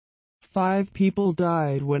5 people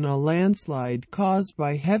died when a landslide caused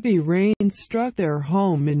by heavy rain struck their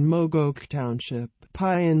home in Mogok Township,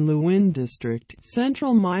 Payan Luin District,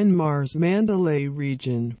 central Myanmar's Mandalay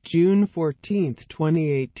region, June 14,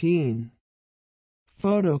 2018.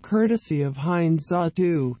 Photo courtesy of Heinz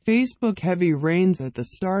Zatu. Facebook. Heavy rains at the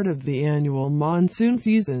start of the annual monsoon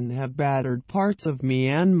season have battered parts of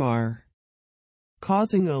Myanmar,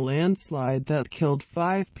 causing a landslide that killed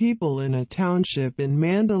 5 people in a township in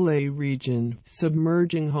Mandalay region,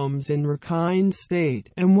 submerging homes in Rakhine State,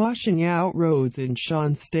 and washing out roads in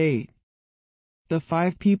Shan State. The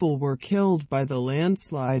 5 people were killed by the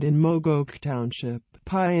landslide in Mogok Township,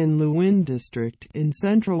 Payan Luin District, in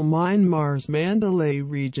central Myanmar's Mandalay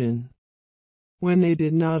region, when they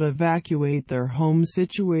did not evacuate their home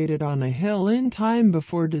situated on a hill in time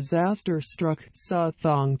before disaster struck, Sa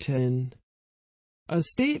Thongtin, a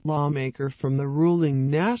state lawmaker from the ruling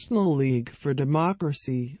National League for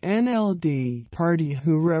Democracy (NLD) party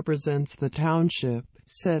who represents the township,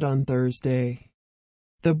 said on Thursday.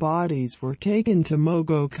 The bodies were taken to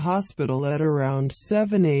Mogok Hospital at around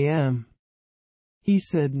 7 a.m. He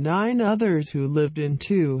said 9 others who lived in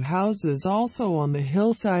 2 houses also on the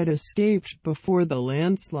hillside escaped before the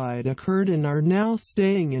landslide occurred and are now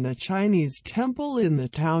staying in a Chinese temple in the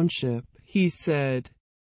township, he said.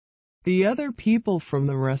 The other people from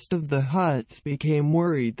the rest of the huts became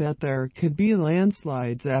worried that there could be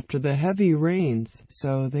landslides after the heavy rains,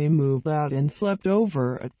 so they moved out and slept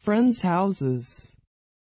over at friends' houses.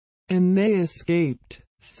 And they escaped,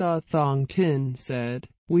 Sa Thongtin said.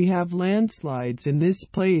 We have landslides in this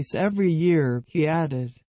place every year, he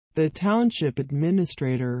added. The township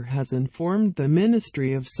administrator has informed the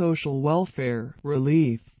Ministry of Social Welfare,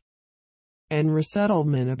 Relief, and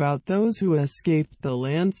Resettlement about those who escaped the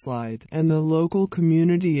landslide, and the local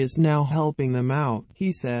community is now helping them out,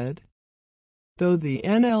 he said. Though the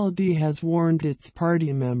NLD has warned its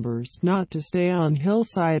party members not to stay on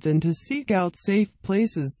hillsides and to seek out safe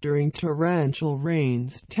places during torrential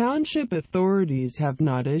rains, township authorities have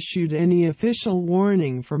not issued any official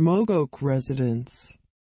warning for Mogok residents.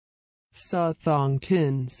 Sa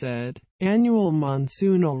Thongtin said. Annual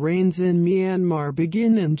monsoonal rains in Myanmar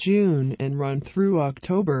begin in June and run through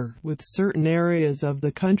October, with certain areas of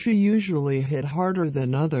the country usually hit harder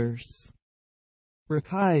than others.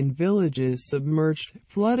 Rakhine villages submerged.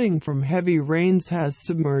 Flooding from heavy rains has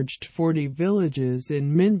submerged 40 villages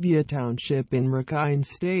in Minbya Township in Rakhine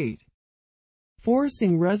State,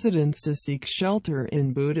 forcing residents to seek shelter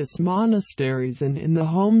in Buddhist monasteries and in the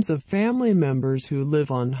homes of family members who live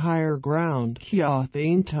on higher ground, Kyaw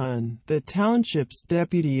Thaintun, the township's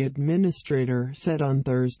deputy administrator, said on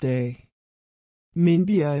Thursday.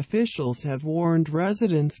 Minbya officials have warned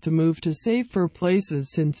residents to move to safer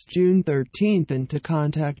places since June 13 and to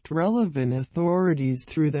contact relevant authorities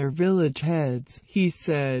through their village heads, he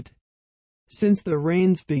said. Since the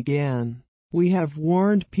rains began, we have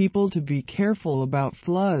warned people to be careful about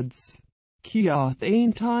floods, Kyaw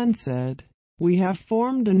Thaintun said. We have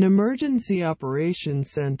formed an emergency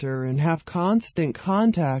operations center and have constant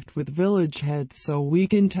contact with village heads so we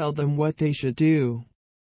can tell them what they should do.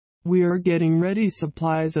 We are getting ready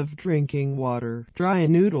supplies of drinking water, dry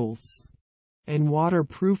noodles, and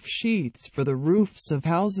waterproof sheets for the roofs of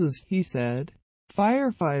houses, he said.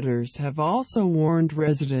 Firefighters have also warned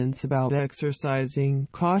residents about exercising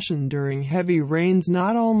caution during heavy rains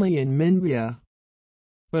not only in Minbya,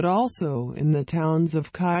 but also in the towns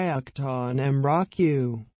of Kayakta and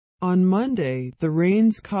Mrakyu. On Monday, the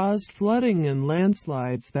rains caused flooding and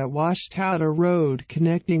landslides that washed out a road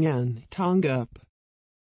connecting An Tongup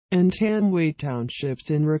and Tanway townships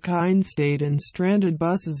in Rakhine State and stranded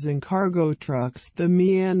buses and cargo trucks, the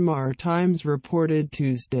Myanmar Times reported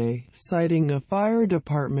Tuesday, citing a fire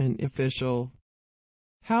department official.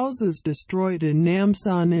 Houses destroyed in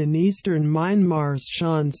Namsan in eastern Myanmar's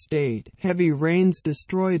Shan State. Heavy rains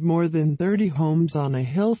destroyed more than 30 homes on a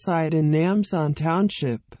hillside in Namsan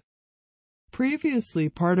Township, previously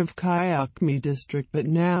part of Kayakmi district but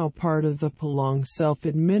now part of the Palong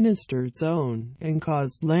self-administered zone, and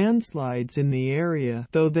caused landslides in the area,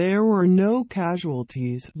 though there were no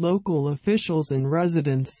casualties, local officials and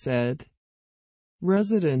residents said.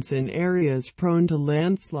 Residents in areas prone to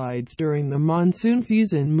landslides during the monsoon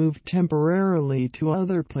season moved temporarily to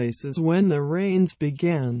other places when the rains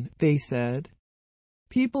began, they said.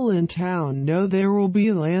 People in town know there will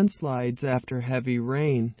be landslides after heavy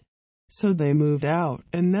rain, so they moved out,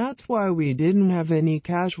 and that's why we didn't have any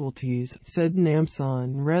casualties, said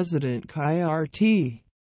Namsan resident KRT.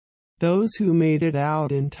 Those who made it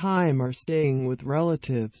out in time are staying with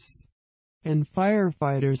relatives. and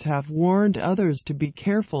firefighters have warned others to be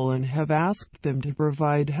careful and have asked them to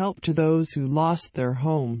provide help to those who lost their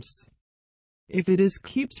homes. If it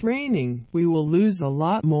keeps raining, we will lose a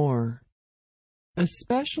lot more.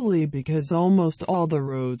 Especially because almost all the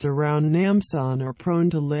roads around Namsan are prone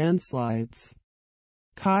to landslides.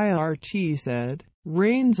 KRT said.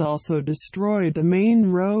 Rains also destroyed the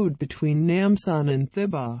main road between Namsan and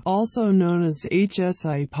Thiba, also known as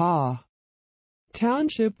Hsipa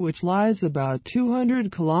Township, which lies about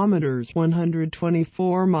 200 kilometers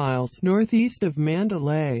 124 miles northeast of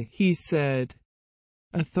Mandalay, he said.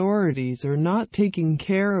 Authorities are not taking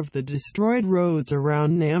care of the destroyed roads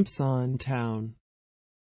around Namsan town,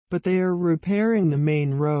 but they are repairing the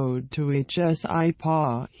main road to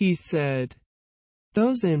Hsipa, he said.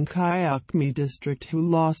 Those in Kayakmi district who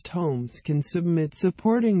lost homes can submit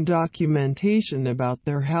supporting documentation about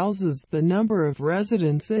their houses, the number of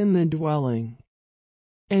residents in the dwelling,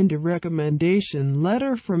 and a recommendation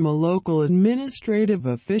letter from a local administrative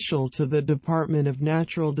official to the Department of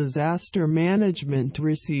Natural Disaster Management to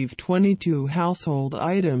receive 22 household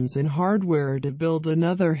items and hardware to build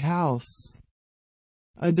another house,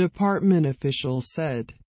 a department official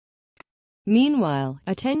said. Meanwhile,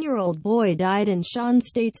 a 10-year-old boy died in Shan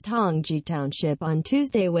State's Tongji Township on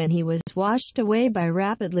Tuesday when he was washed away by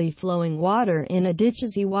rapidly flowing water in a ditch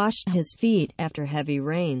as he washed his feet after heavy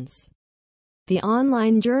rains. The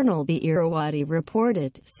online journal The Irrawaddy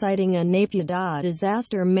reported, citing a Naypyidaw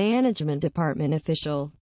Disaster Management Department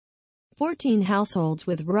official. 14 households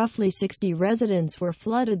with roughly 60 residents were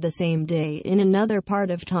flooded the same day in another part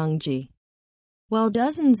of Tongji, while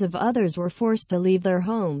dozens of others were forced to leave their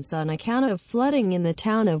homes on account of flooding in the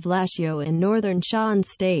town of Lashio in northern Shan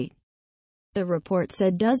State. The report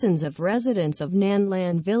said dozens of residents of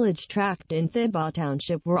Nanlan village tract in Thiba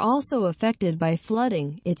Township were also affected by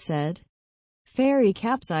flooding, it said. Ferry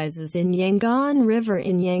capsizes in Yangon River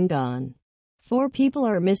in Yangon. 4 people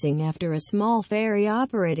are missing after a small ferry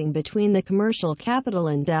operating between the commercial capital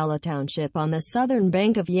and Dala Township on the southern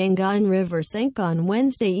bank of Yangon River sank on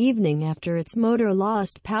Wednesday evening after its motor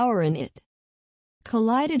lost power and it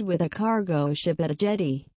collided with a cargo ship at a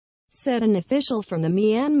jetty, said an official from the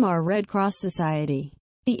Myanmar Red Cross Society.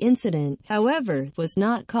 The incident, however, was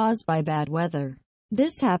not caused by bad weather.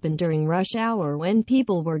 This happened during rush hour when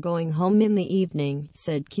people were going home in the evening,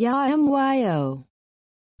 said Kya Myo,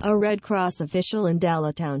 a Red Cross official in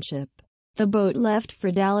Dala Township. The boat left for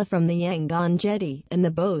Dala from the Yangon jetty, and the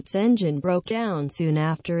boat's engine broke down soon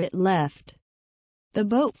after it left. The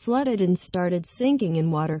boat flooded and started sinking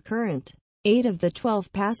in water current. 8 of the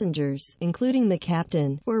 12 passengers, including the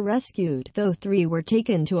captain, were rescued, though 3 were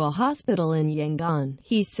taken to a hospital in Yangon,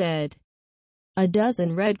 he said. A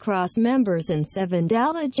dozen Red Cross members and 7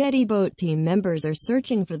 Dala jetty boat team members are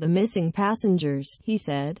searching for the missing passengers, he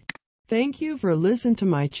said. Thank you for listening to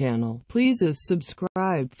my channel. Please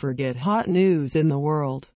subscribe for get hot news in the world.